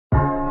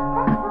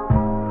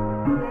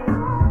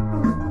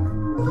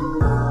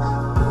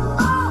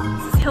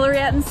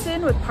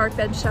Ettenson with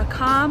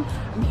parkbench.com.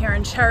 I'm here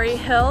in Cherry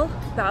Hill,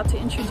 about to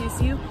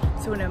introduce you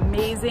to an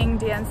amazing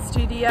dance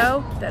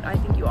studio that I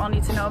think you all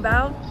need to know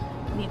about.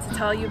 I need to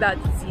tell you about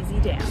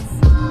ZZ Dance.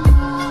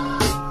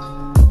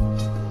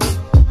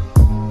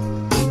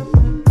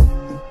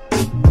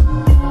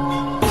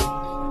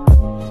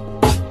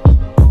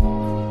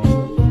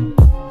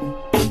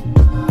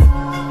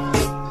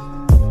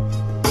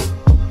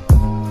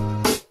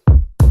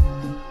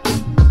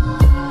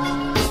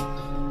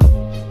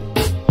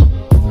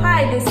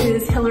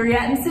 This is Hilary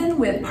Ettenson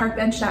with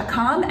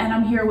parkbench.com, and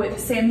I'm here with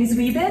Sammy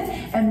Zweben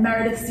and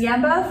Meredith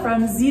Ziemba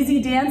from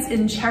ZZ Dance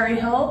in Cherry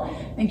Hill.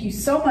 Thank you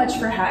so much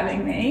for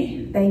having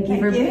me. Thank you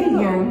for being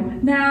here.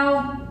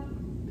 Now,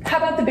 how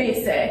about the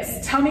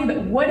basics? Tell me,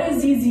 what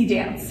is ZZ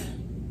Dance?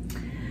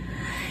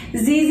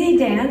 ZZ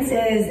Dance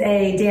is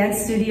a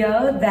dance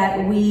studio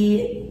that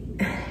we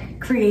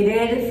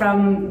created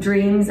from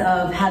dreams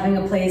of having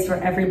a place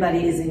where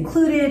everybody is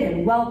included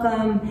and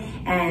welcome,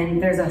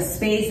 and there's a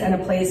space and a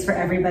place for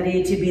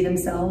everybody to be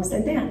themselves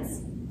and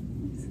dance.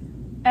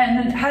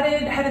 And how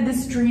did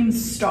this dream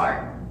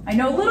start? I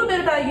know a little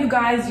bit about you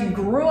guys. You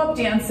grew up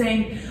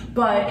dancing,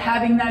 but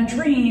having that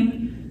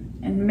dream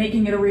and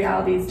making it a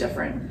reality is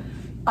different.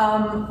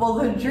 Well,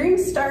 the dream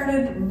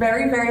started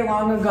very, very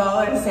long ago,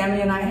 and Sammy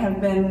and I have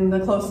been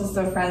the closest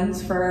of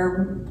friends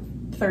for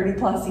 30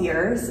 plus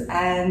years,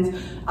 and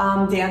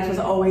dance was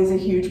always a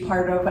huge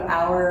part of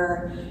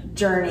our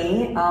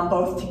journey,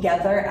 both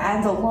together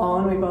and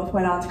alone. We both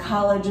went on to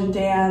college and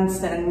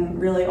danced, and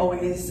really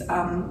always it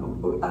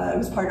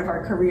was part of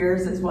our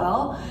careers as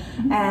well.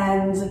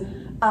 And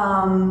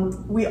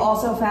we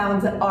also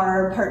found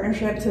our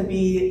partnership to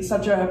be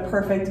such a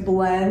perfect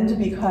blend,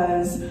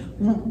 because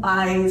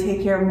I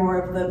take care more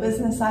of the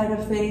business side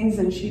of things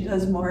and she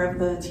does more of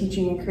the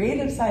teaching and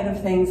creative side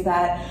of things,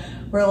 that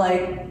we're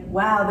like,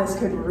 wow, this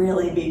could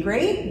really be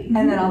great. And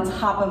then on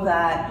top of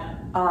that,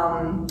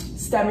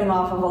 stemming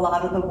off of a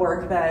lot of the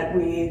work that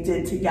we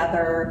did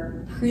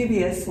together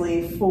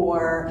previously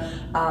for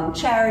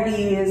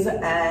charities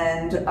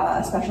and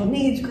special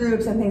needs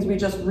groups and things, we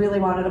just really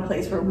wanted a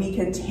place where we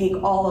can take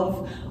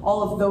all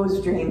of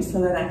those dreams to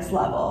the next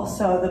level.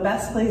 So the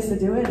best place to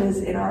do it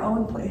is in our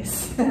own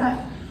place.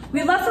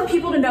 We'd love for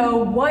people to know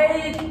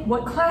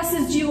what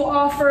classes do you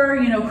offer?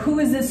 You know, who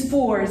is this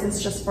for? Is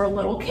this just for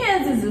little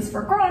kids? Is this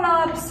for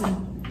grown-ups?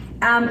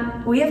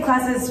 We have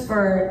classes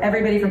for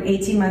everybody from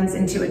 18 months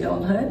into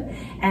adulthood,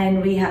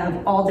 and we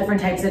have all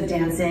different types of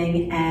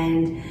dancing,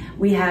 and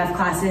we have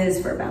classes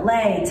for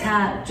ballet,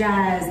 tap,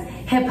 jazz,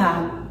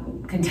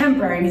 hip-hop,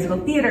 contemporary, musical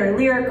theater,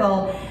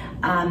 lyrical,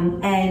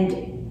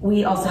 and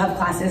we also have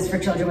classes for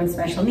children with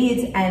special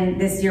needs, and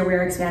this year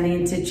we're expanding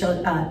into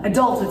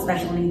adults with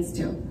special needs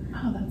too.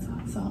 Oh, that's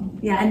awesome.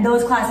 Yeah, and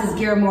those classes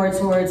gear more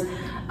towards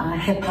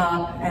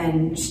hip-hop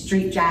and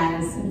street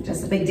jazz and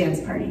just a big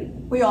dance party.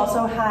 We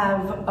also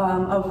have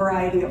a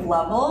variety of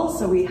levels.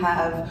 So we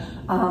have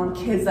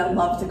kids that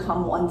love to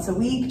come once a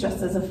week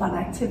just as a fun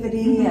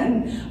activity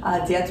and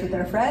dance with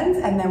their friends.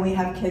 And then we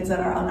have kids that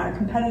are on our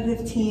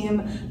competitive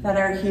team that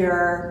are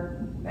here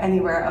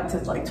anywhere up to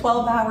like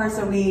 12 hours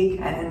a week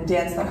and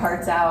dance their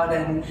hearts out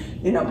and,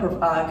 you know,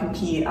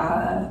 compete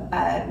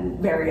at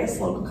various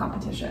local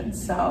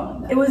competitions.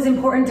 So it was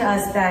important to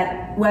us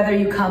that whether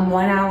you come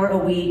 1 hour a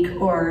week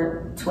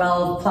or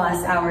 12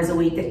 plus hours a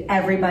week, that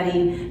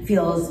everybody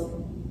feels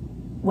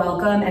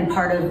welcome and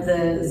part of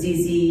the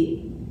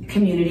ZZ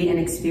community and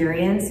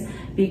experience,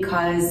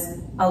 because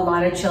a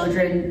lot of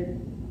children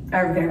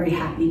are very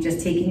happy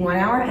just taking 1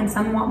 hour, and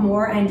some want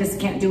more and just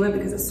can't do it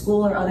because of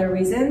school or other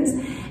reasons.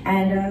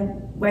 And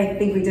I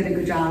think we did a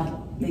good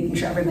job making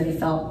sure everybody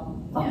felt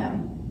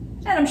welcome.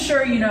 Yeah. And I'm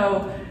sure, you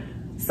know,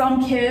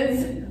 some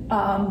kids,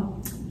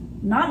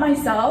 not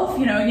myself,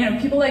 you know,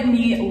 people like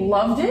me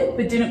loved it,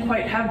 but didn't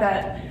quite have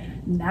that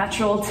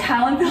natural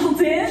talent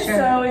built in. Sure.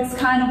 So it's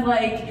kind of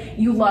like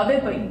you love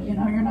it, but you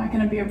know, you're not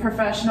going to be a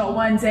professional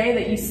one day,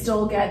 that you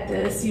still get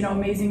this, you know,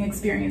 amazing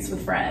experience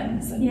with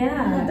friends. And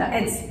yeah,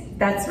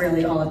 that's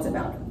really all it's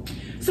about.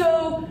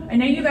 So I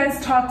know you guys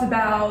talked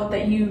about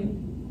that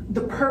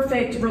the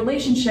perfect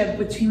relationship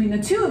between the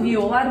two of you.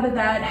 A lot of it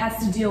that has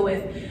to deal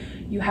with,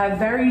 you have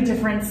very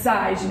different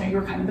sides. You know,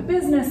 you're kind of the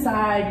business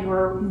side,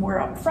 you're more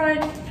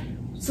upfront.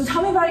 So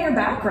tell me about your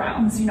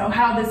backgrounds, you know,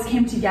 how this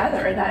came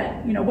together,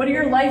 that, you know, what are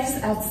your lives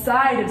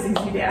outside of ZZ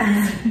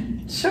Dance?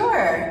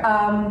 Sure.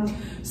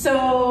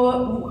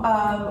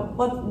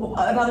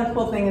 Another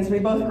cool thing is we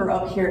both grew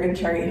up here in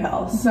Cherry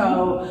Hill.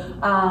 So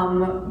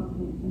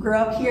grew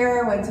up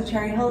here, went to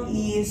Cherry Hill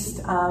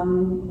East,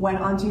 went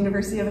on to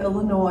University of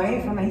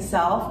Illinois for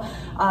myself.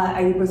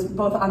 I was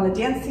both on the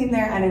dance team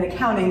there and an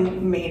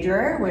accounting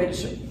major,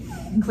 which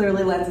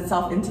clearly lends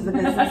itself into the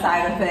business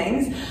side of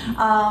things.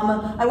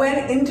 I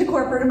went into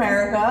corporate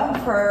America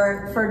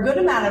for a good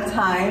amount of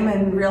time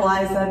and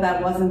realized that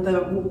that wasn't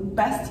the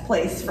best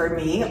place for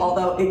me,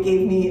 although it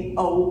gave me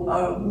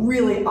a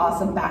really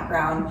awesome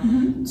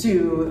background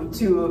to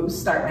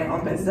start my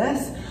own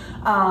business.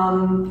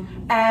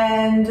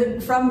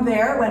 And from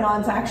there went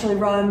on to actually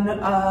run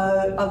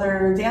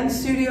other dance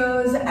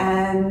studios,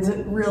 and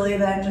really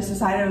then just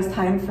decided it was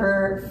time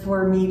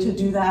for me to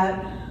do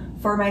that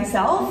for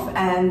myself,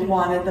 and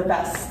wanted the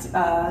best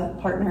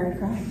partner in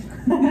crime.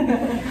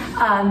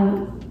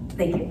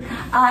 Thank you.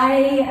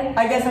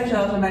 I guess I should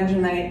also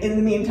mention that in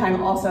the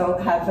meantime also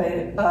have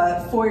a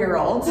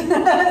 4-year-old, so,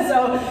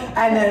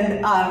 and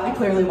then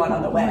clearly one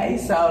on the way.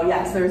 So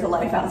yes, there's a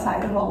life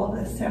outside of all of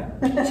this too.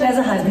 She has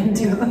a husband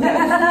too.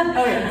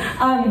 Yes.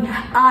 Oh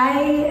yeah.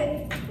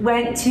 I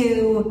went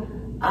to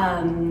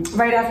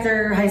right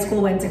after high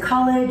school, went to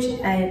college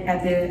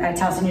at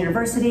Towson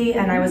University,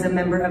 and I was a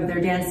member of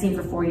their dance team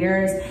for 4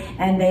 years,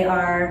 and they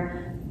are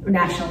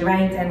nationally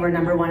ranked and were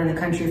 #1 in the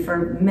country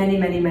for many,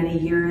 many, many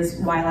years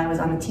while I was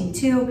on the team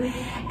too.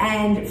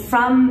 And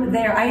from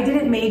there, I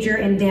didn't major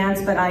in dance,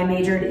 but I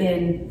majored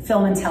in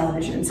film and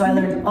television. So I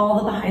learned all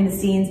the behind the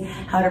scenes,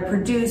 how to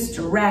produce,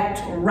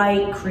 direct,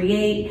 write,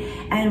 create.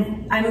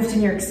 And I moved to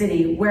New York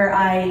City where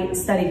I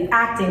studied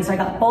acting. So I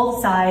got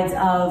both sides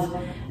of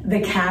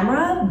the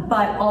camera,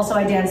 but also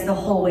I danced the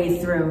whole way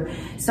through.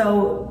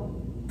 So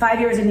 5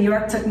 years in New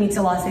York took me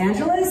to Los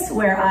Angeles,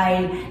 where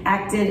I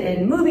acted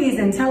in movies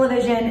and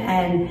television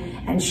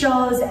and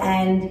shows,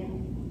 and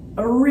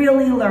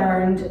really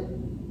learned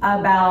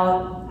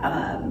about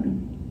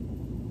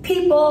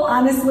people,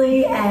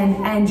 honestly,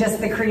 and just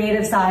the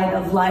creative side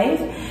of life.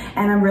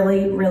 And I'm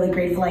really, really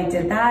grateful I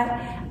did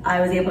that.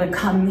 I was able to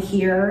come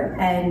here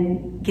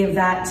and give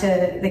that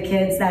to the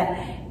kids, that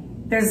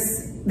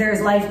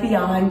there's life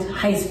beyond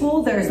high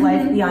school. There's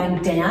life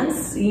beyond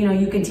dance. You know,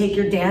 you can take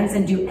your dance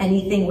and do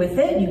anything with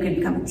it. You could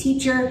become a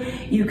teacher.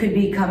 You could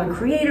become a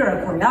creator,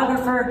 a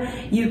choreographer.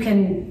 You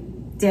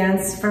can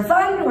dance for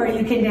fun, or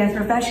you can dance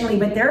professionally.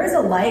 But there is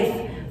a life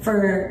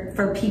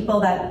for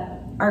people that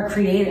are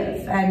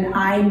creative. And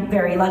I'm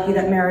very lucky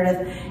that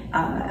Meredith,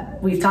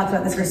 we've talked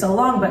about this for so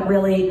long, but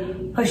really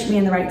pushed me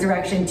in the right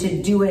direction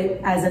to do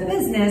it as a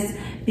business,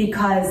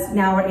 because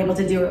now we're able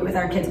to do it with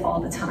our kids all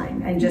the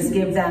time and just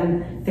give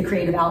them the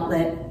creative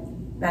outlet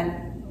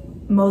that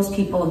most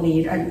people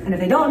need. And if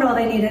they don't know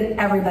they need it,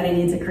 everybody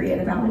needs a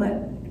creative outlet.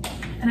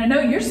 And I know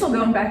you're still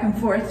going back and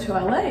forth to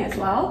LA as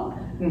well.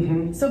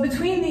 Mm-hmm. So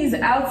between these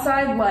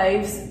outside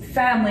lives,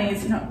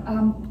 families, you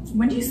know,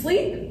 when do you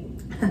sleep?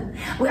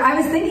 Well, I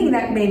was thinking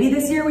that maybe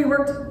this year we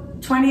worked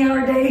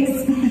 20-hour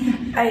days.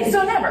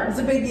 So never. It's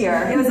a big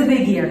year. It was a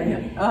big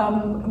year.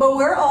 But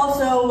we're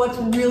also, what's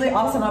really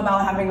awesome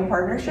about having a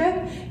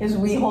partnership is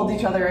we hold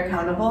each other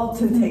accountable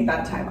to take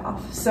that time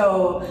off.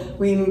 So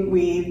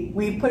we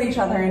put each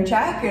other in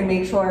check and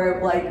make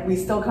sure, like, we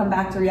still come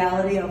back to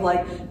reality of,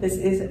 like, this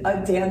is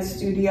a dance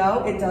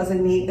studio. It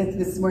doesn't need,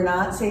 we're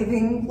not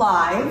saving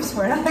lives.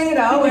 We're not, you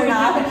know, we're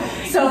not.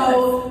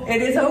 So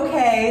it is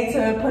okay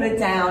to put it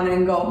down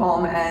and go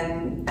home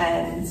and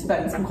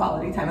spend some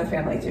quality time with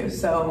family too.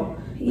 So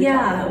we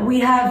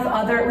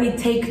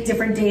take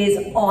different days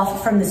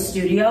off from the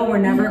studio. We're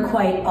never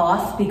quite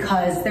off,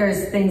 because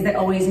there's things that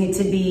always need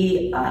to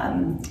be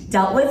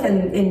dealt with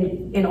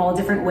in all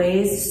different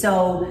ways.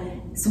 So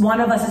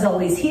one of us is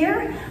always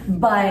here,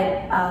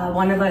 but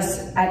one of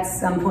us at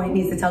some point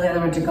needs to tell the other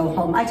one to go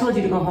home. I told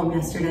you to go home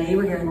yesterday. You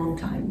were here a long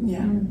time.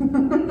 Yeah.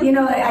 You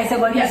know, I said,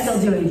 what are you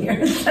still doing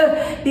here?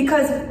 So,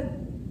 because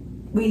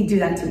we do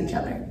that to each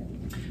other.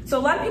 So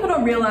a lot of people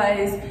don't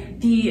realize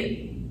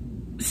the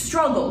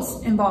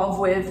struggles involved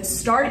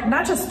with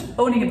not just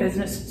owning a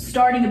business,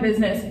 starting a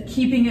business,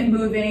 keeping it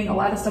moving, a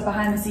lot of stuff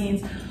behind the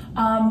scenes.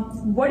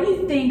 What do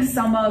you think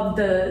some of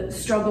the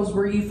struggles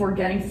were you for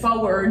getting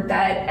forward,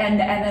 that,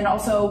 and then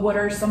also what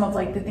are some of,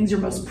 like, the things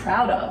you're most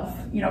proud of,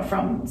 you know,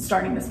 from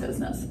starting this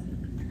business?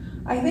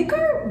 I think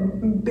our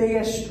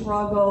biggest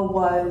struggle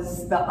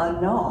was the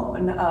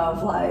unknown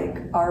of,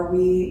 like, are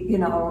we, you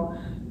know,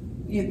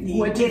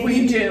 what did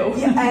we do?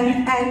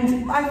 Yeah,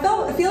 and I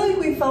feel like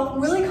we felt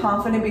really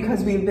confident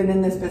because we've been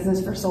in this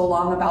business for so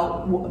long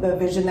about the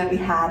vision that we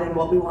had and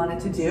what we wanted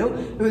to do.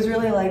 It was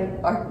really like,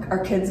 our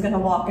kid's gonna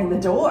walk in the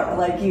door.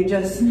 Like,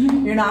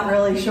 you're not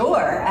really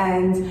sure.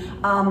 And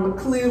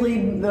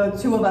clearly the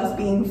two of us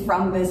being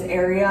from this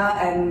area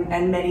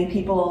and many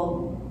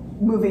people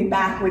moving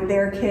back with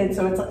their kids,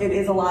 so it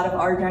is a lot of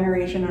our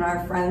generation and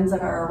our friends that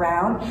are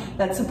around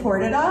that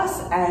supported us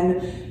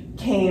and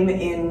came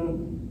in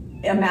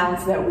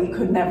amounts that we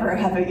could never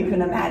have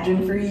even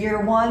imagined for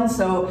year one.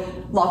 So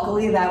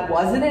luckily that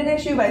wasn't an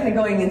issue, but I think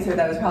going into it,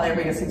 that was probably our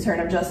biggest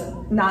concern, of just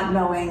not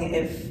knowing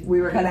if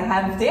we were going to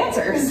have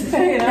dancers.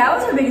 You know? That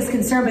was our biggest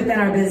concern, but then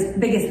our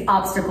biggest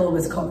obstacle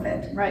was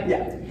COVID. Right.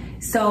 Yeah.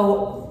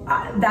 So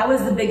that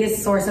was the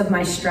biggest source of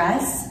my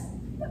stress.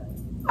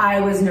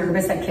 I was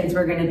nervous that kids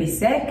were going to be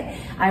sick.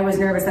 I was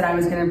nervous that I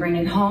was going to bring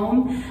it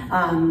home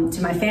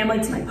to my family,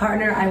 to my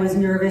partner. I was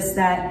nervous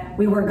that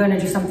we were going to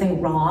do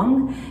something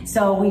wrong.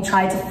 So we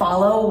tried to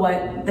follow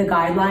what the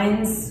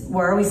guidelines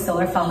were. We still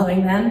are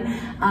following them.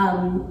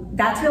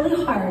 That's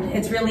really hard.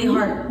 It's really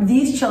hard.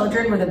 These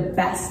children were the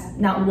best.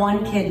 Not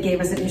one kid gave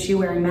us an issue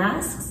wearing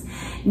masks.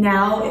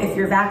 Now, if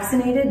you're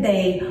vaccinated,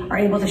 they are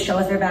able to show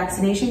us their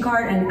vaccination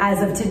card, and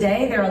as of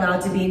today, they're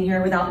allowed to be in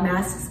here without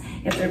masks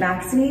if they're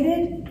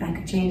vaccinated. That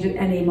could change at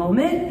any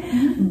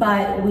moment,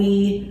 but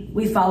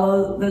we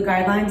follow the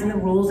guidelines and the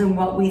rules and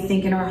what we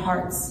think in our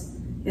hearts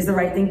is the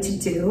right thing to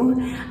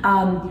do.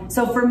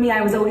 So for me,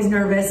 I was always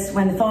nervous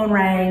when the phone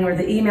rang or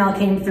the email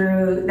came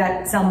through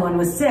that someone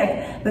was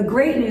sick. The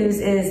great news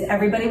is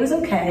everybody was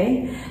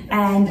okay,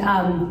 and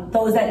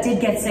those that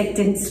did get sick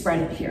didn't spread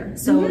it here.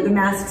 So the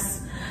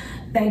masks,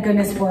 thank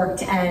goodness,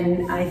 worked,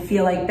 and I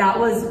feel like that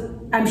was,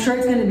 I'm sure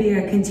it's gonna be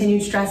a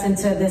continued stress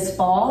into this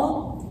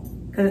fall,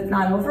 because it's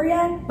not over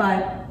yet,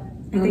 but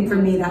I think for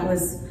me, that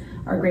was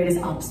our greatest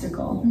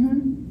obstacle.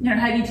 You know,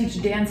 how do you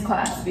teach dance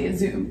class via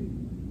Zoom?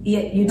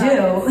 Yeah, you do.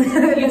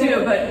 You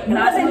do, but it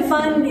wasn't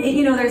fun.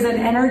 You know, there's an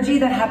energy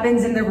that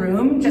happens in the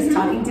room, just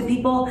talking to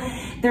people.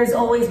 There's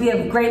always, we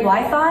have great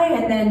Wi-Fi,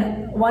 and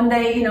then one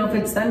day, you know, if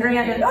it's thundering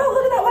out, you're like, oh,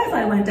 look at that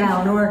Wi-Fi went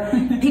down. Or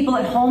people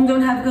at home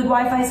don't have good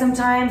Wi-Fi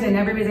sometimes, and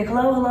everybody's like,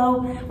 hello,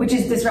 hello, which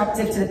is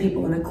disruptive to the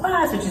people in the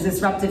class, which is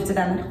disruptive to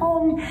them at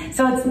home.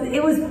 So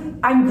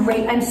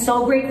I'm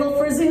so grateful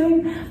for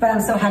Zoom, but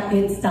I'm so happy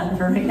it's done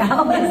for right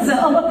now.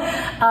 So,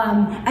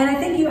 and I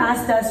think you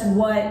asked us,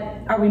 what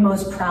are we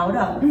most proud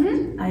of?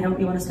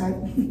 You want to start?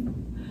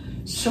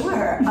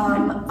 Sure.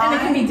 And it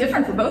can be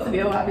different for both of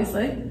you,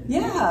 obviously.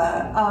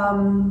 Yeah.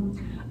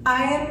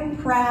 I am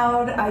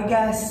proud, I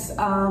guess,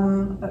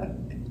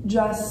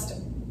 just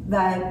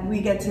that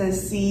we get to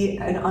see,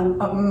 and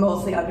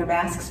mostly under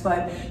masks,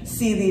 but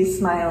see these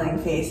smiling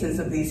faces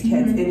of these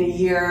kids in a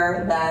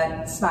year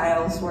that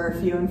smiles were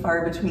few and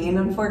far between,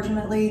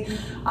 unfortunately.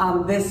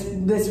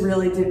 This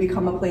really did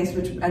become a place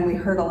and we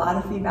heard a lot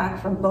of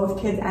feedback from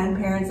both kids and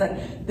parents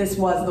that this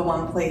was the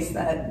one place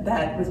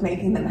that was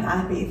making them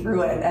happy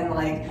through it. And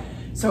like,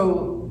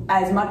 so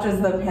as much as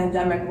the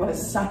pandemic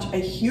was such a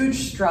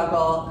huge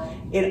struggle,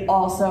 it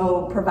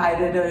also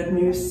provided a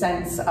new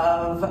sense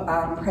of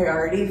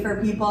priority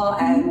for people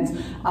and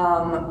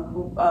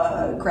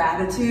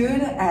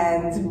gratitude,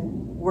 and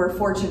we're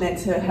fortunate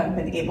to have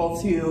been able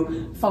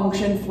to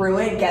function through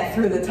it, get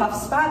through the tough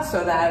spots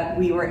so that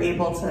we were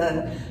able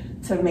to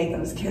make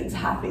those kids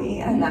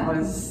happy, and that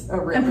was a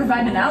really, and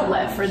provide an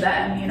outlet for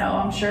them. You know,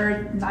 I'm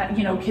sure not,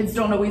 you know, kids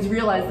don't always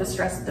realize the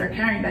stress that they're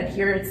carrying, but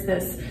here it's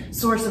this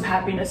source of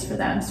happiness for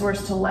them,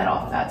 source to let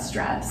off that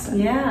stress.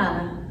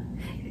 Yeah.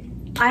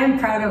 I am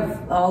proud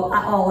of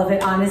all of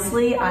it,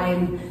 honestly.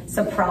 I'm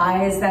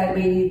surprised that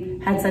we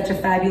had such a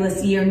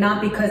fabulous year,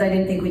 not because I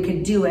didn't think we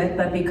could do it,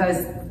 but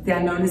because the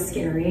unknown is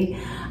scary.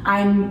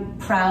 I'm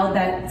proud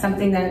that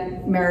something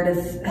that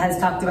Meredith has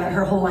talked about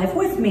her whole life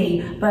with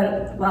me,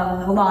 but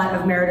a lot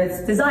of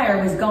Meredith's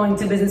desire was going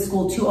to business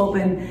school to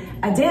open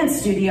a dance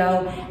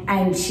studio,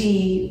 and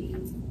she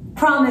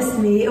promised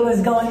me it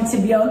was going to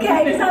be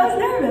okay because I was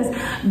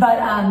nervous. But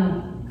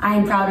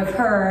I'm proud of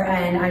her,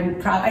 and I'm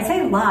proud. I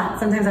say it a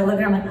lot. Sometimes I look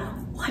at her, I'm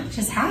like, what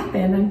just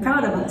happened? I'm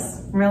proud of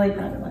us. I'm really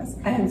proud of us.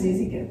 And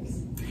Zizi Gibbs.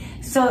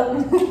 So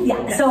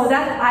yeah, yes. So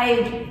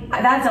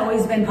that's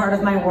always been part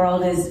of my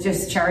world, is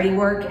just charity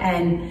work,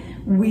 and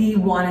we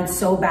wanted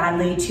so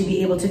badly to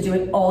be able to do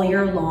it all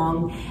year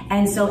long.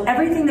 And so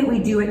everything that we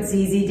do at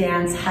ZZ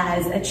Dance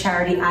has a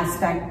charity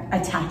aspect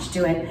attached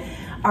to it.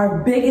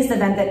 Our biggest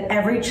event that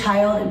every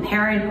child and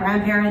parent,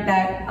 grandparent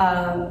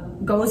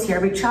that goes here,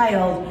 every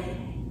child,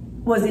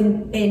 was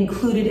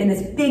included in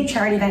this big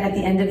charity event at the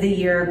end of the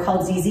year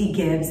called ZZ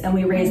Gives, and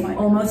we raised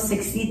almost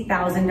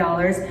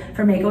 $60,000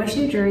 for Make-A-Wish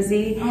New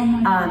Jersey.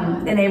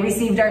 And they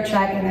received our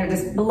check, and they're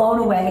just blown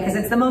away because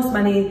it's the most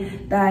money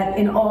that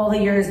in all the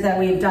years that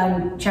we've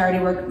done charity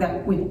work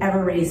that we've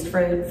ever raised for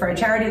a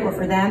charity or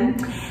for them.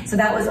 So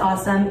that was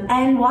awesome.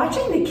 And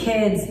watching the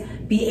kids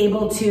be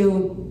able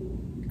to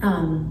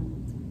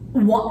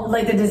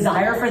like the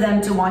desire for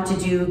them to want to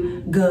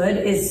do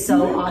good is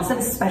so awesome,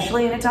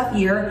 especially in a tough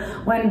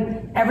year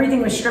when everything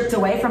was stripped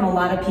away from a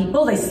lot of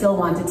people. They still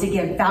wanted to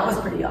give. That was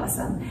pretty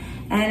awesome.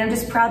 And I'm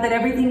just proud that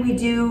everything we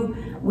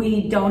do,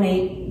 we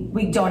donate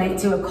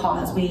to a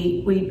cause.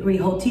 We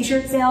hold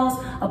t-shirt sales,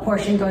 a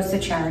portion goes to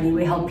charity.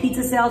 We held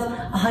pizza sales,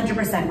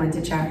 100% went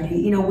to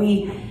charity. You know,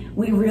 we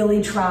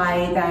really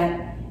try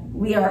that.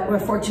 We're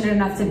fortunate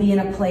enough to be in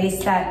a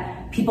place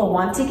that people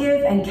want to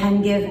give and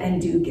can give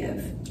and do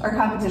give. Our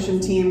competition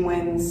team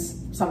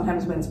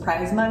sometimes wins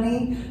prize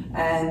money,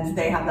 and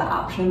they have the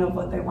option of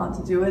what they want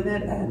to do with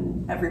it,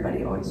 and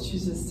everybody always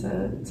chooses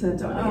to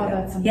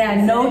donate it.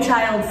 Yeah, no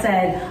child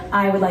said,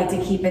 I would like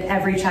to keep it.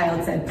 Every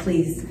child said,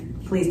 please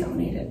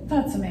donate it.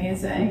 That's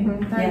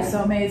amazing. That is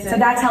so amazing. So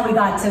that's how we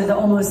got to the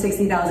almost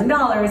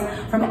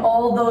 $60,000 from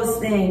all those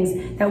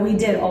things that we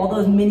did. All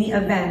those mini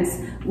events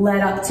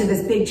led up to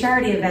this big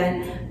charity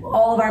event.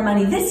 All of our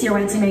money this year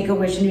went to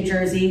Make-A-Wish New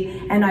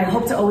Jersey, and I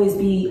hope to always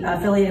be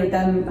affiliated with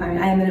them.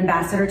 I am an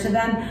ambassador to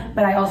them,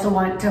 but I also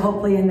want to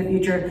hopefully in the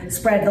future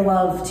spread the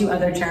love to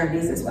other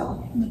charities as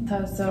well.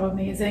 That's so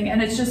amazing.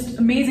 And it's just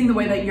amazing the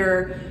way that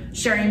you're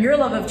sharing your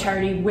love of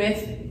charity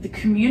with the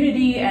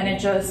community, and it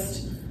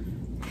just,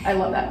 I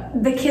love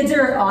that. The kids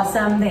are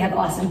awesome. They have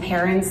awesome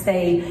parents.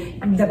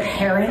 The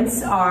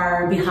parents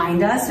are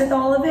behind us with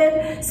all of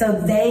it. So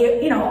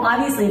they, you know,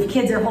 obviously if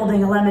kids are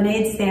holding a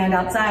lemonade stand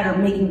outside or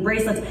making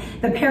bracelets,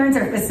 the parents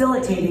are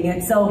facilitating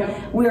it. So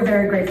we're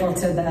very grateful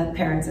to the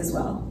parents as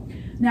well.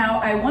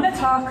 Now, I want to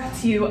talk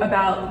to you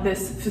about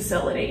this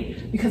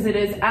facility because it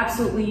is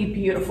absolutely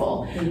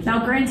beautiful.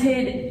 Now,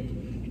 granted,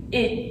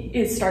 it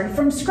is started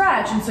from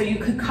scratch, and so you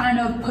could kind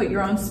of put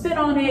your own spin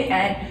on it.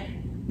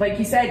 And like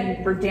you said,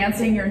 you were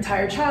dancing your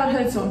entire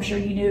childhood, so I'm sure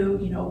you knew,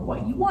 you know,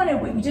 what you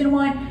wanted, what you didn't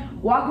want.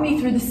 Walk me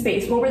through the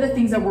space. What were the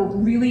things that were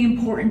really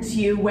important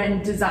to you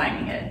when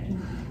designing it?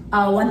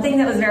 One thing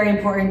that was very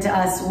important to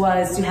us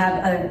was to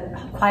have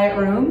a quiet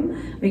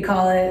room. We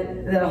call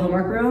it the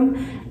homework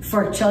room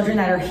for children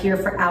that are here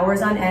for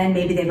hours on end.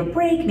 Maybe they have a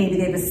break, maybe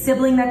they have a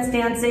sibling that's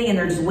dancing and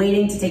they're just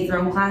waiting to take their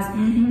own class.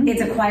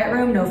 It's a quiet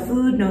room, no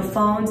food, no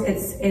phones.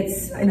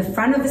 It's in the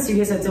front of the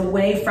studio, so it's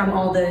away from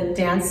all the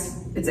dance.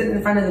 It's in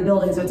the front of the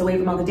building, so it's away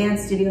from all the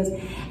dance studios.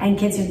 And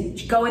kids can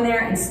go in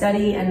there and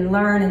study and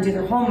learn and do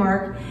their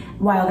homework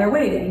while they're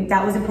waiting.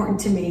 That was important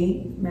to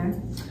me,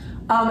 Meredith.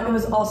 It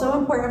was also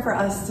important for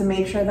us to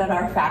make sure that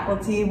our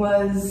faculty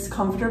was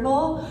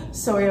comfortable.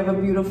 So we have a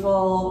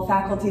beautiful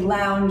faculty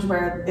lounge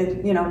where,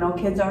 you know, no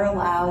kids are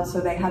allowed.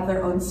 So they have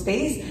their own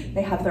space.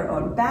 They have their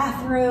own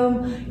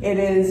bathroom. It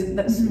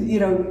is,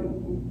 you know,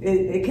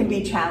 it can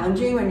be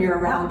challenging when you're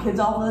around kids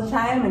all the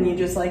time and you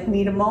just like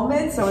need a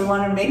moment. So we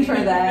wanted to make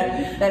sure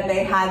that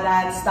they had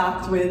that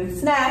stocked with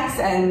snacks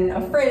and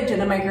a fridge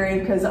and a microwave,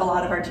 because a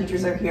lot of our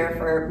teachers are here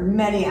for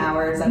many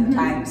hours at a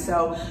time.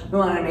 So we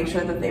wanted to make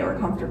sure that they were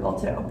comfortable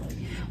too.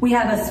 We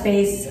have a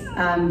space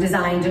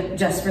designed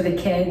just for the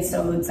kids.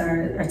 So it's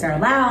our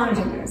lounge,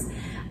 and there's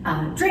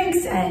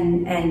drinks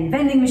and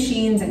vending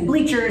machines and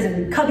bleachers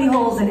and cubby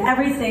holes and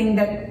everything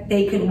that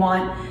they could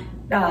want.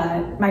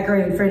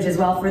 Microwave and fridge as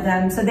well for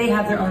them. So they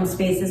have their own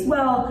space as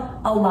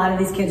well. A lot of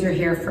these kids are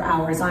here for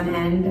hours on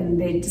end,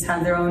 and they just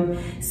have their own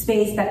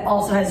space that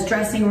also has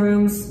dressing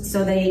rooms,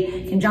 so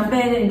they can jump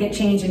in and get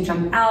changed and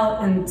jump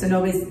out, and so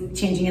nobody's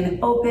changing in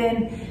the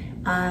open.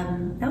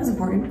 That was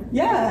important.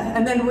 Yeah,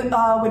 and then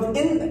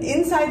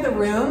inside the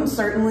room,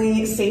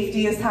 certainly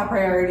safety is top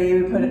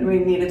priority. We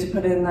needed to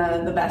put in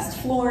the best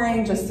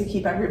flooring just to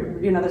keep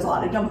you know, there's a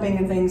lot of jumping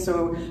and things,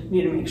 so we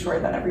need to make sure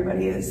that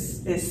everybody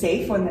is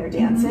safe when they're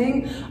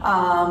dancing.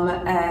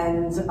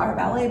 And our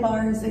ballet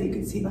bars that you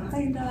can see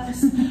behind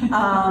us.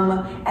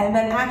 And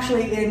then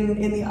actually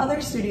in the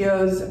other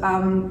studios,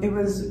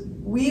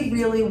 we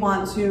really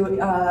want to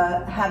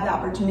have the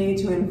opportunity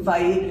to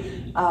invite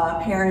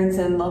parents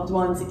and loved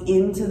ones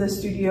into the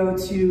studio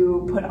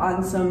to put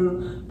on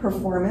some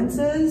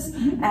performances.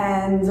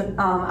 And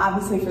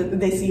obviously for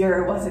this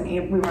year we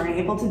weren't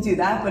able to do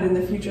that, but in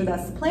the future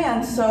that's the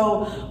plan.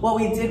 So what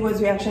we did was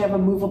we actually have a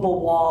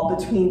movable wall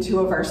between two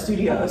of our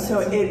studios.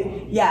 So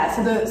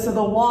so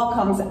the wall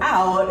comes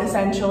out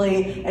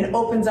essentially and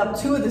opens up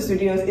two of the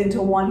studios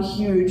into one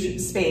huge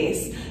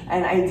space.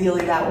 And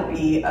ideally that would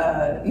be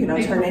you know,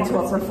 turned into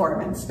a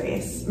performance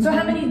space. So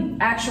how many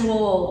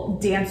actual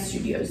dance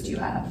studios do you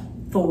have?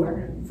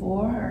 4.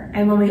 4.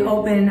 And when we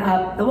open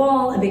up the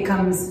wall, it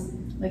becomes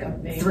like a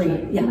big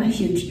 3. Yeah, a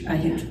huge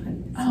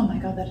one. Oh my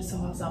God, that is so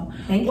awesome.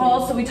 Thank you.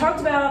 Well, so we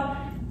talked about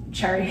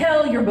Cherry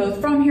Hill. You're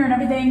both from here and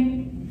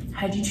everything.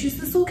 How did you choose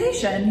this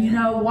location? You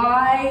know,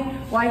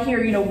 why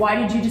here? You know, why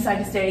did you decide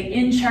to stay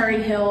in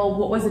Cherry Hill?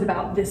 What was it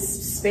about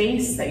this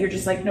space that you're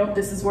just like, nope,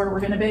 this is where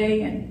we're gonna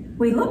be? And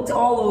we looked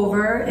all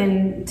over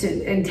in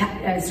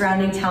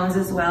surrounding towns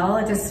as well.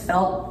 It just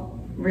felt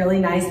really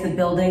nice. The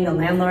building, the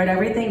landlord,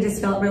 everything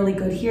just felt really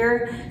good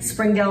here.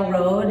 Springdale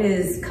Road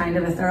is kind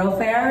of a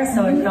thoroughfare,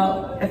 so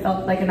it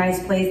felt like a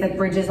nice place that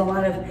bridges a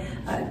lot of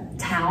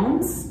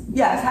towns.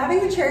 Yes,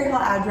 having the Cherry Hill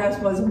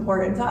address was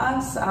important to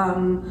us,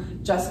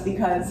 just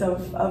because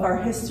of our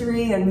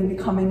history, and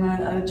becoming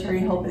a Cherry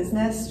Hill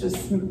business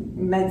just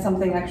meant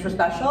something extra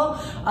special.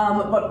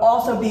 But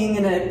also being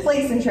in a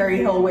place in Cherry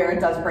Hill where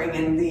it does bring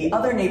in the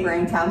other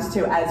neighboring towns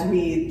too, as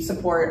we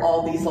support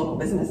all these local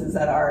businesses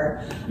that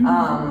are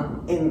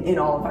in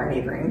all of our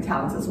neighboring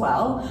towns as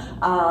well.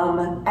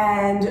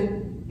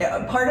 And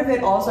part of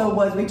it also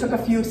was we took a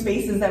few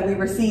spaces that we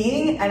were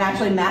seeing and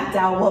actually mapped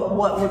out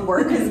what would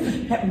work, because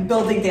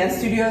building dance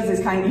studios is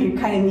you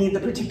kind of need the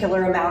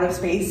particular amount of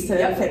space to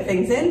fit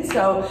things in.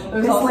 So it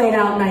was also laid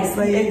out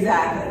nicely.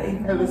 Exactly.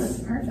 It was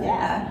perfect.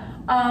 Yeah.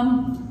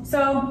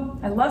 So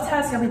I love to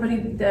ask everybody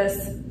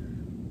this: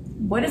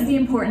 what is the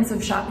importance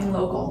of shopping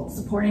local,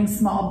 supporting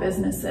small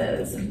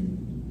businesses?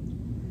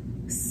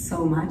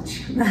 So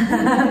much.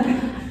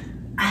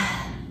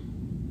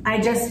 I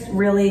just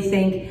really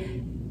think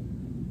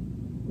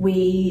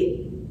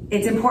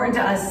it's important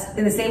to us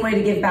in the same way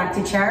to give back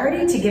to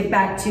charity, to give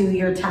back to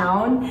your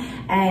town,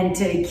 and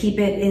to keep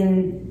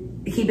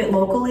it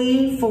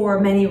locally for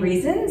many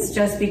reasons,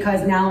 just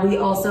because now we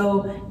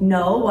also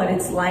know what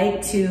it's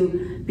like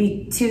to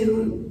be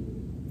two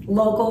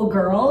local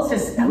girls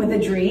just with a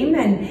dream,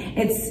 and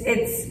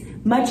it's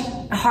much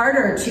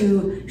harder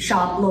to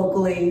shop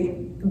locally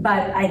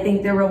but I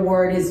think the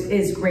reward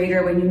is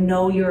greater when you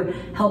know you're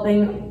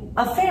helping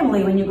a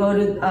family, when you go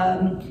to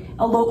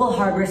a local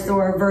hardware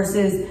store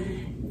versus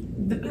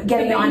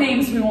getting on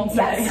names we won't say.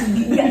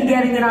 Yes,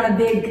 getting it on a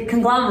big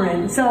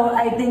conglomerate. So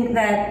I think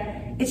that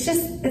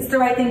it's the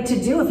right thing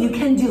to do if you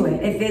can do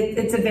it. If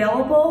it's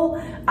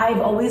available,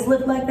 I've always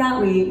lived like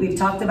that. We've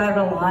talked about it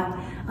a lot.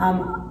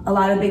 A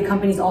lot of big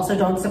companies also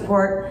don't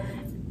support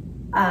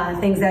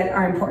things that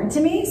are important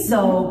to me.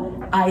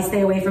 So I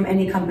stay away from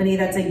any company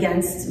that's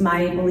against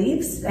my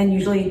beliefs, and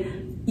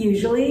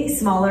usually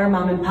smaller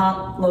mom and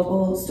pop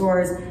local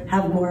stores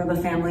have more of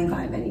a family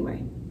vibe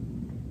anyway.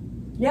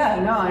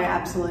 Yeah, no, I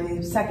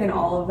absolutely second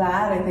all of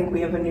that. I think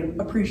we have a new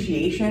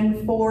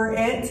appreciation for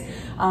it,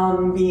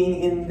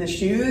 being in the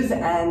shoes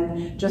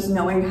and just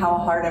knowing how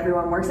hard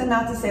everyone works. And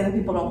not to say that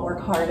people don't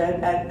work hard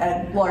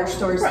at large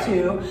stores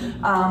too,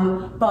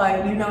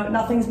 but you know,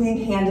 nothing's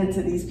being handed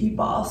to these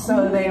people.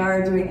 So they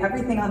are doing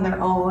everything on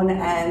their own,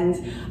 and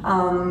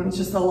it's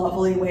just a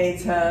lovely way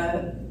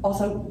to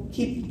also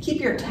keep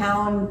your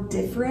town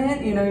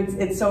different. You know,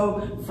 it's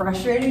so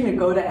frustrating to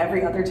go to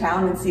every other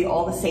town and see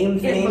all the same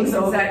things. It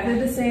looks exactly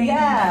the same.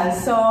 Yeah,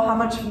 so how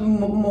much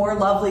more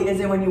lovely is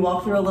it when you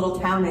walk through a little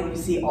town and you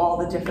see all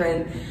the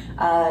different,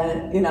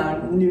 you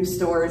know, new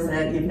stores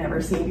that you've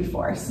never seen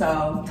before,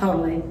 so.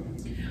 Totally.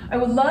 I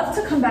would love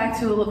to come back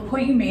to a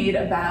point you made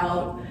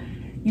about,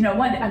 you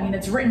know,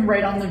 it's written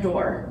right on the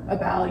door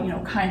about, you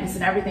know, kindness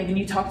and everything. And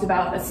you talked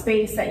about a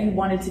space that you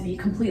wanted to be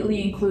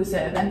completely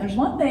inclusive. And there's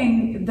one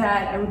thing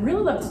that I would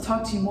really love to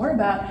talk to you more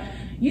about.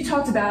 You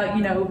talked about,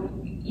 you know,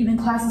 even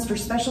classes for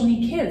special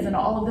need kids and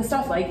all of this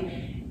stuff. Like,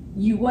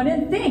 you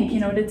wouldn't think,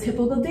 you know, the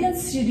typical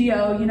dance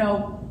studio, you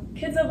know,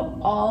 kids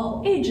of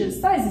all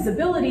ages, sizes,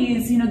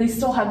 abilities, you know, they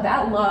still have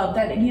that love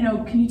that, you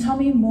know, can you tell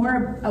me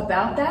more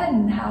about that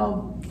and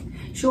how?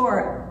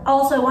 Sure.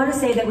 Also, I want to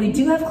say that we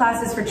do have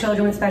classes for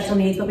children with special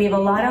needs, but we have a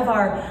lot of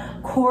our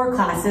core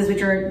classes,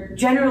 which are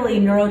generally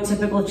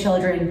neurotypical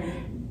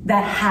children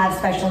that have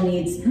special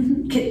needs,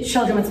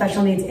 children with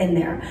special needs in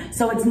there.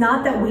 So it's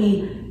not that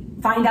we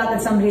find out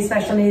that somebody's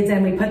special needs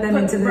and we put them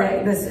into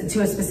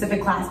to a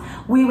specific class.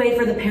 We wait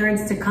for the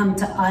parents to come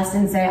to us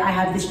and say, I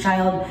have this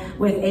child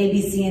with A,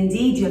 B, C, and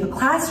D. Do you have a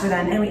class for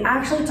them? And we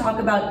actually talk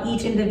about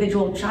each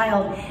individual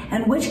child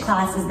and which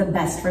class is the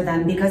best for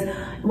them. Because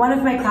one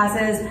of my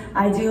classes,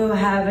 I do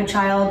have a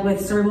child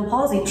with cerebral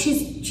palsy.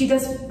 She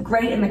does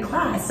great in the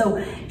class.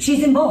 So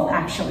she's in both,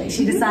 actually.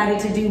 She decided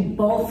to do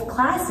both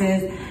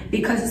classes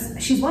because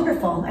she's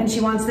wonderful and she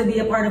wants to be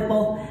a part of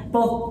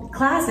both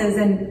classes,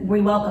 and we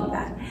welcome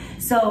that.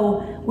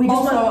 So we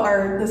just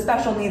the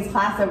special needs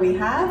class that we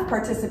have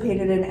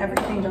participated in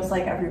everything just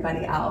like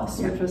everybody else,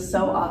 which was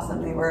so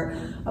awesome. They were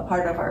a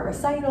part of our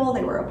recital.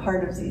 They were a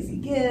part of ZZ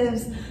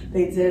Gives.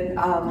 They did.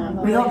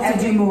 We hope to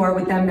do more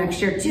with them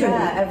next year too.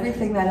 Yeah,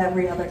 everything that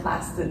every other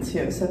class did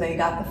too. So they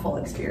got the full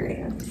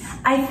experience.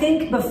 I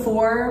think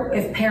before,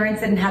 if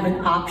parents didn't have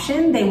an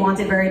option, they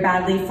wanted very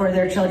badly for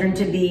their children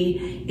to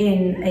be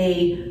in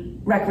a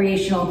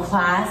recreational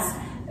class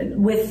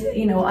with,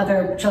 you know,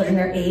 other children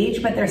their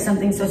age, but there's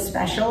something so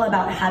special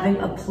about having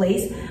a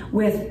place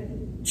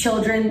with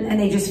children, and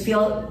they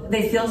feel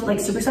like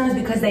superstars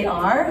because they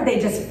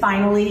just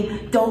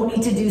finally don't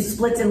need to do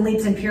splits and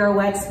leaps and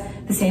pirouettes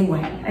the same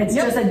way. It's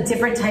just a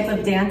different type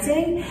of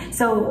dancing.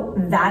 So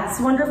that's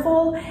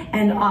wonderful.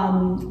 And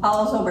I'll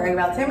also brag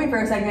about Sammy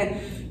for a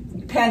second.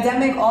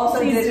 Pandemic also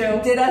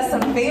did us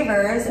some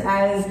favors,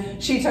 as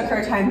she took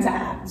her time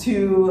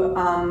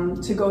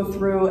to go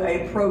through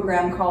a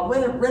program called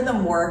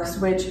Rhythm Works,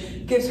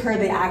 which gives her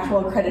the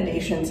actual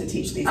accreditation to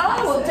teach these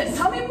classes. Well,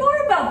 tell me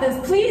more about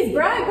this, please.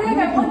 Brag,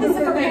 I want this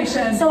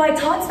information. So I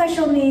taught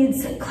special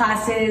needs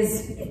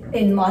classes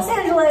in Los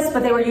Angeles,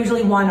 but they were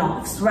usually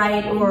one-offs,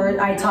 right? Or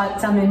I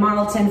taught some in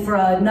Marlton for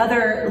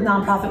another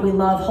nonprofit we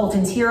love,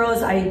 Holton's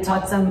Heroes. I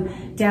taught some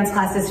dance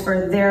classes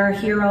for their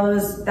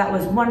heroes. That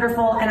was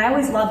wonderful. And I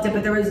always loved it,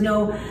 but there was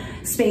no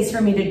space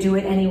for me to do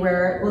it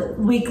anywhere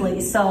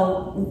weekly.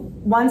 So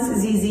once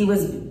ZZ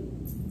was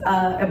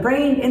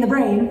in the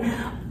brain,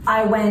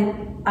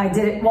 I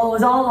did it. Well, it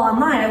was all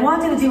online. I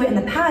wanted to do it in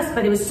the past,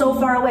 but it was so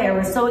far away, or it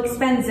was so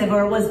expensive,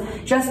 or it was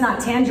just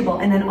not tangible.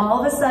 And then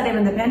all of a sudden,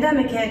 when the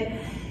pandemic hit,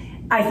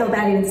 I feel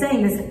bad even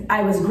saying this,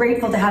 I was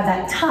grateful to have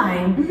that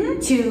time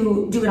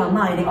to do it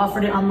online. They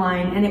offered it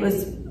online, and it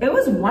was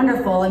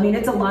wonderful. I mean,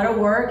 it's a lot of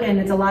work, and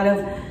it's a lot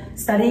of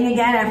studying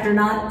again after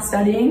not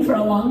studying for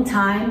a long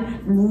time.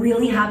 I'm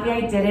really happy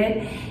I did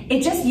it.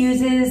 It just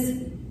uses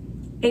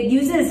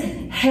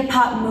hip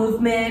hop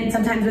movement,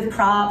 sometimes with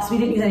props. We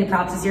didn't use any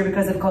props this year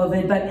because of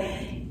COVID,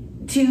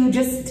 but to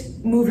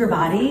just move your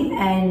body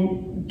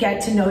and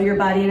get to know your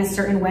body in a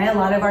certain way. A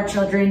lot of our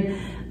children,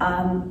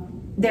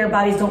 their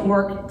bodies don't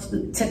work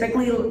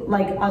typically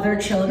like other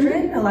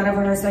children, a lot of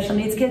our special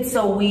needs kids,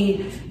 so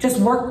we just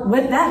work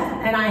with them.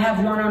 And I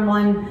have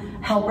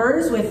one-on-one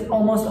helpers with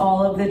almost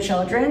all of the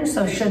children,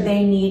 so should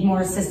they need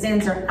more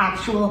assistance or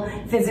actual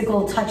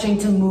physical touching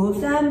to move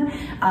them,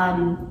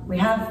 we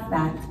have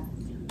that.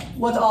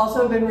 What's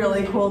also been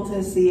really cool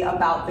to see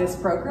about this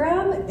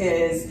program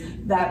is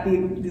that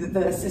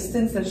the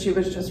assistants that she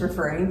was just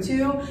referring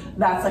to,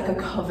 that's like a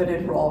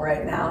coveted role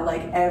right now.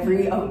 Like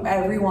every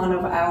one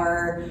of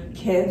our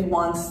kids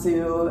wants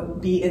to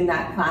be in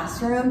that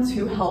classroom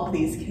to help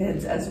these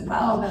kids as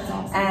well. Oh, that's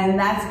awesome. And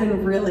that's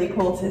been really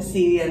cool to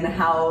see, and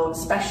how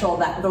special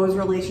that those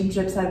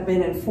relationships have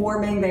been in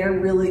forming. They're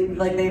really,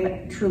 like,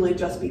 they've truly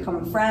just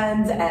become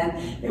friends,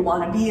 and they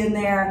want to be in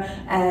there,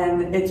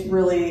 and it's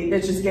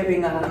just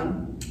giving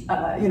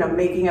you know,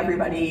 making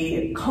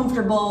everybody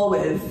comfortable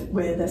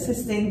with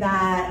assisting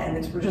that, and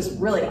it's just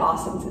really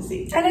awesome to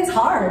see. And it's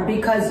hard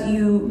because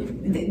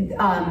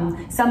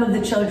some of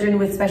the children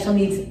with special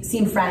needs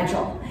seem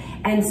fragile.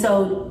 And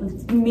so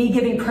me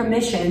giving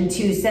permission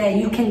to say,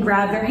 you can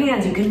grab their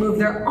hands, you can move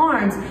their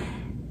arms,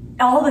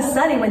 all of a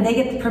sudden when they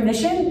get the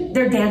permission,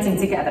 they're dancing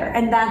together.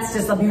 And that's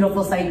just a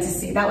beautiful sight to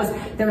see.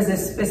 There was a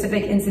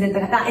specific incident,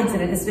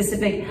 a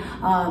specific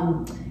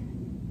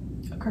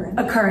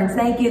occurrence,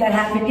 thank you, that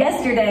happened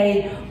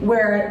yesterday,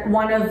 where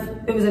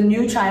it was a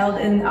new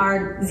child in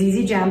our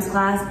ZZ Jams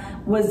class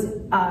was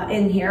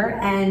in here,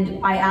 and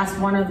I asked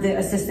one of the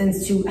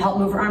assistants to help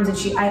move her arms,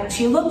 and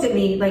she looked at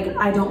me like,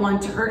 I don't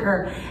want to hurt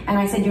her, and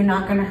I said, you're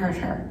not going to hurt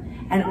her.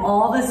 And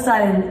all of a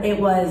sudden it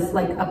was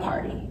like a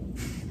party.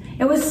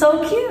 It was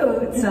so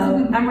cute.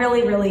 So I'm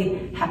really,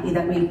 really happy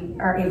that we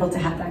are able to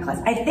have that class.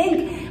 I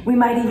think we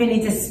might even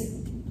need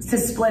to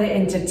split it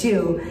into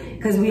two,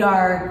 because we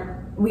are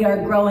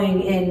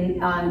growing in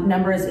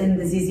numbers in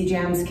the ZZ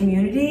Jams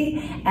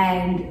community,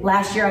 and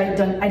last year I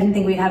didn't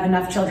think we'd have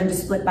enough children to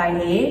split by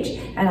age,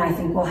 and I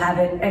think we'll have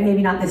it, and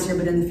maybe not this year,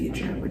 but in the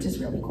future, which is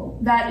really cool.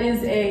 That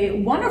is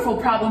a wonderful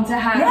problem to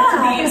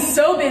have, to be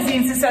so busy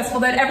and successful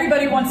that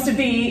everybody wants to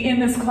be in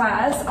this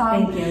class.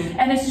 Thank you.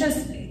 And it's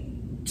just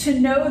to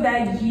know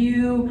that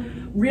you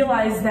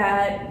realize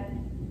that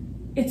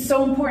it's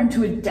so important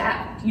to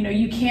adapt. You know,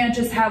 you can't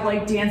just have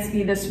like dance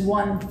be this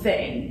one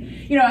thing.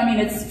 You know, I mean,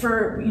 it's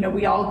for, you know,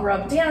 we all grew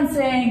up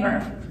dancing,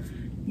 or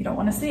you don't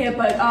want to see it,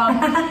 but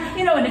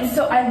you know, and it's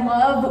so, I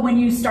love when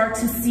you start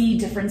to see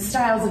different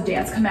styles of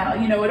dance come out.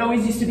 You know, it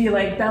always used to be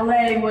like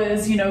ballet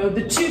was, you know,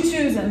 the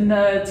tutus and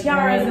the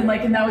tiaras, and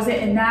like, and that was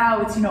it. And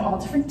now it's, you know, all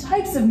different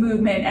types of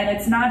movement, and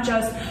it's not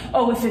just,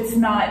 oh, if it's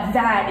not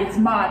that, it's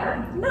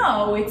modern.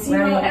 No, it's, you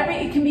know,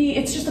 it can be,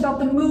 it's just about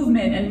the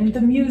movement and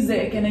the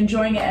music and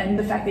enjoying it, and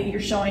the fact that you're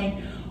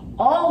showing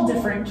all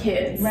different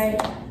kids. Right.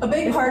 A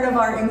big part of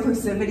our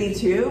inclusivity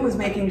too was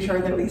making sure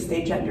that we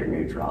stay gender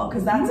neutral,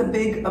 because that's a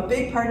big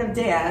part of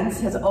dance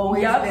has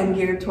always been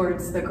geared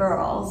towards the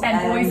girls. And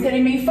boys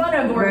getting made fun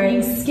of, or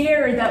being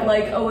scared that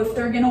like, oh, if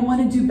they're gonna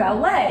want to do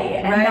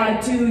ballet and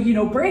not do, you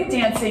know, break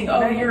dancing,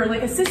 oh, you're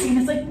like a sissy. And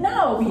it's like,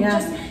 no,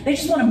 they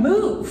just want to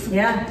move.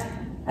 Yeah.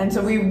 And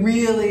so we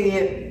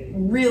really,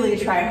 really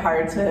try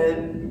hard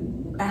to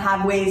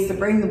have ways to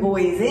bring the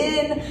boys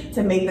in,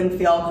 to make them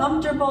feel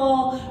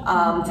comfortable,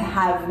 to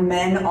have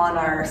men on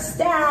our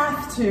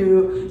staff,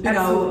 to, you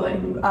know,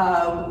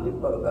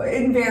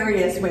 in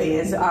various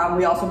ways.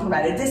 We also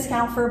provide a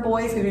discount for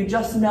boys, because we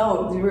just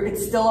know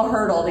it's still a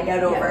hurdle to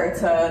get over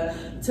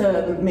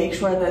to make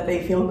sure that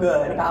they feel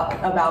good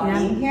about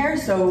being here.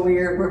 So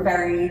we're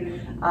very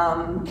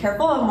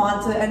careful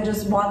and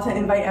just want to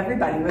invite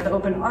everybody with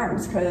open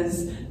arms,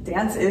 because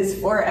dance is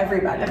for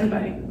everybody. I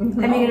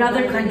mean, in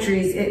other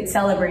countries, it's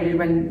celebrated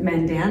when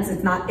men dance. It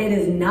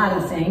is not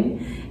a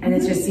thing, and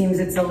it just seems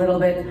it's a little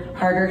bit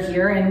harder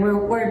here. And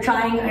we're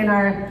trying in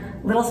our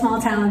little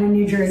small town in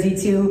New Jersey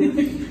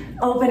to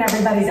open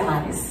everybody's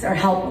eyes, or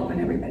help open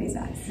everybody's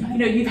eyes. You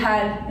know, you've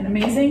had an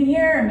amazing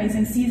year,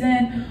 amazing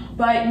season,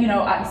 but you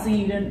know, obviously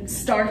you didn't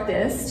start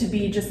this to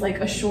be just like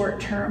a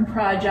short-term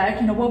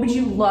project. You know, what would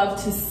you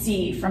love to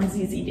see from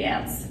ZZ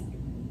Dance?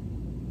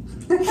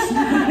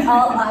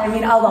 I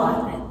mean, a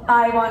lot.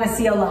 I want to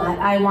see a lot.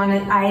 I want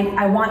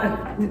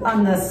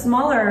on the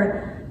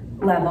smaller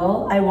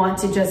level, I want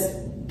to just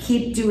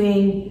keep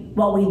doing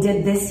what we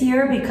did this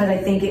year, because I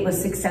think it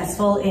was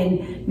successful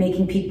in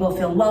making people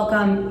feel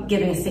welcome,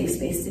 giving a safe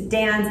space to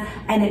dance,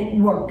 and it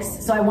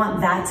works. So I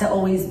want that to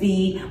always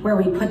be where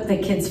we put the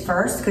kids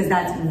first, because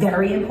that's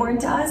very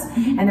important to us,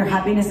 and their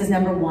happiness is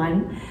number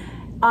one.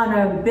 On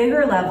a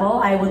bigger level,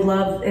 I would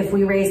love if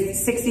we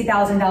raised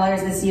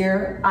 $60,000 this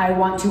year. I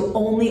want to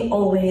only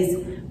always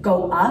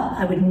go up.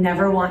 I would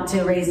never want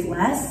to raise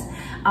less.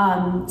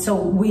 So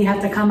we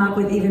have to come up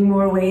with even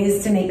more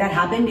ways to make that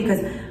happen,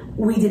 because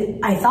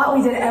I thought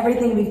we did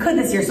everything we could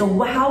this year. So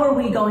how are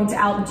we going to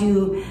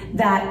outdo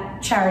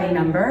that charity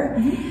number?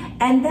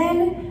 And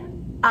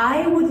then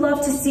I would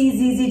love to see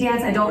ZZ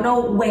Dance. I don't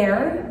know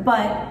where,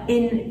 but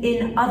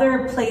in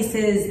other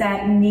places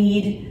that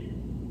need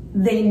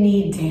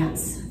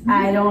dance.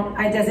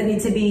 It doesn't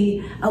need to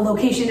be a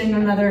location in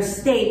another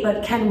state,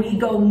 but can we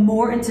go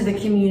more into the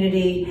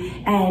community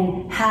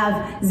and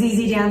have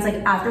ZZ Dance like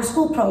after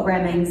school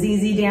programming,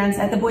 ZZ Dance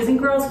at the Boys and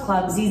Girls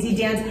Club, ZZ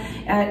Dance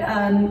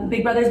at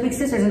Big Brothers Big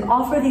Sisters, and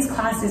offer these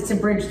classes to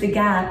bridge the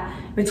gap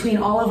between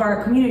all of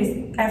our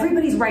communities.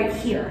 Everybody's right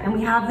here, and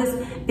we have this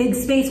big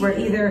space where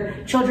either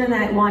children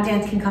that want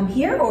dance can come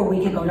here, or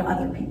we can go to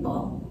other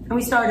people. And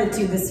we started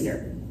to this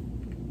year.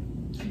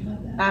 I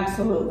love that.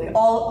 Absolutely.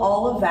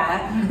 All of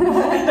that.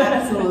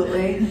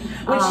 Absolutely.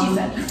 What she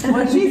said.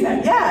 What she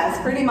said.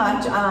 Yes, pretty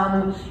much.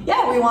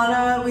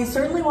 Yeah, we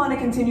certainly want to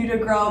continue to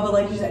grow, but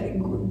like you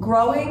said,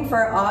 growing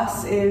for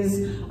us is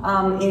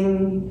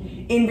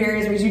in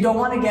various ways. You don't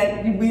want to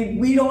get,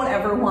 we don't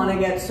ever want to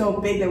get so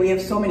big that we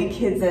have so many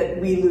kids that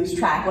we lose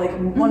track. Like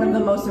one of the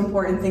most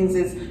important things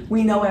is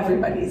we know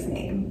everybody's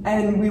name,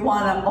 and we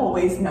want to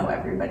always know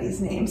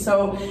everybody's name.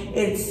 So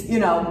it's, you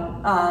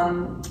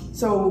know,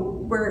 so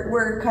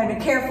we're kind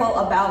of careful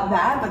about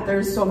that, but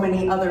there's so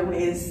many other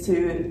ways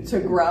to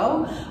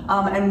grow.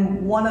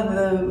 And one of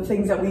the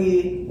things that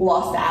we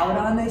lost out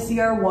on this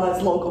year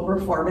was local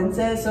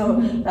performances.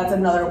 So that's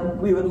another,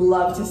 we would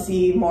love to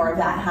see more of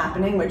that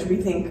happening, which we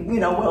think, you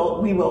know,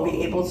 we will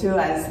be able to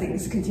as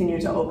things continue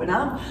to open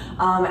up.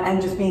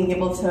 And just being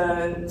able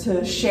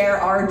to share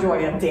our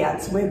joy of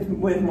dance with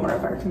more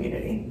of our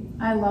community.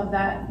 I love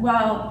that.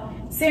 Well,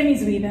 Sammy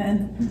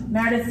Zweben,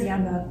 Meredith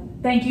Ziemba,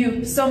 thank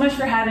you so much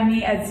for having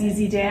me at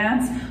ZZ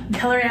Dance. I'm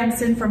Hilary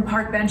Ettenson from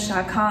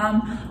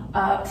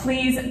parkbench.com.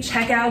 Please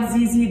check out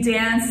ZZ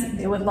Dance.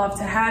 They would love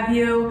to have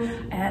you.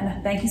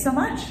 And thank you so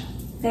much.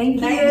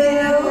 Thank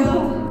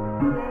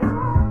you.